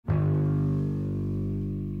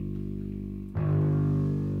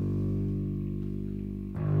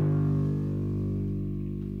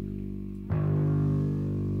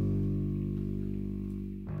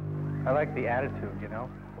I like the attitude, you know?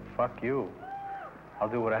 Fuck you. I'll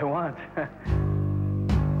do what I want.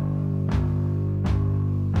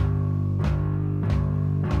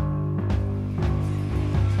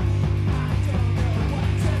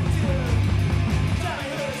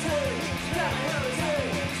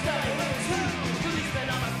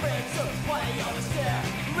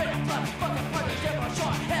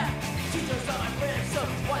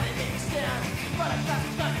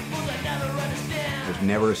 There's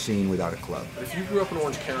never a scene without a club. If you grew up in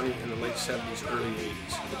Orange County in the late 70s, early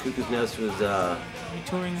 80s, the Cuckoo's Nest was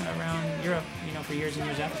touring around Europe, you know, for years and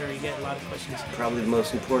years after. You get a lot of questions. Probably the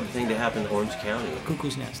most important thing to happen in Orange County.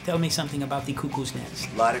 Cuckoo's Nest. Tell me something about the Cuckoo's Nest.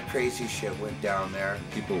 A lot of crazy shit went down there.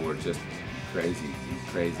 People were just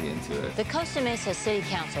crazy into it. The Costa Mesa City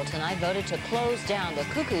Council tonight voted to close down the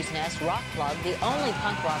Cuckoo's Nest Rock Club, the only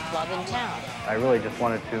punk rock club in town. I really just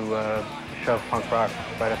wanted to shove punk rock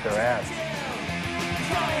right up their ass.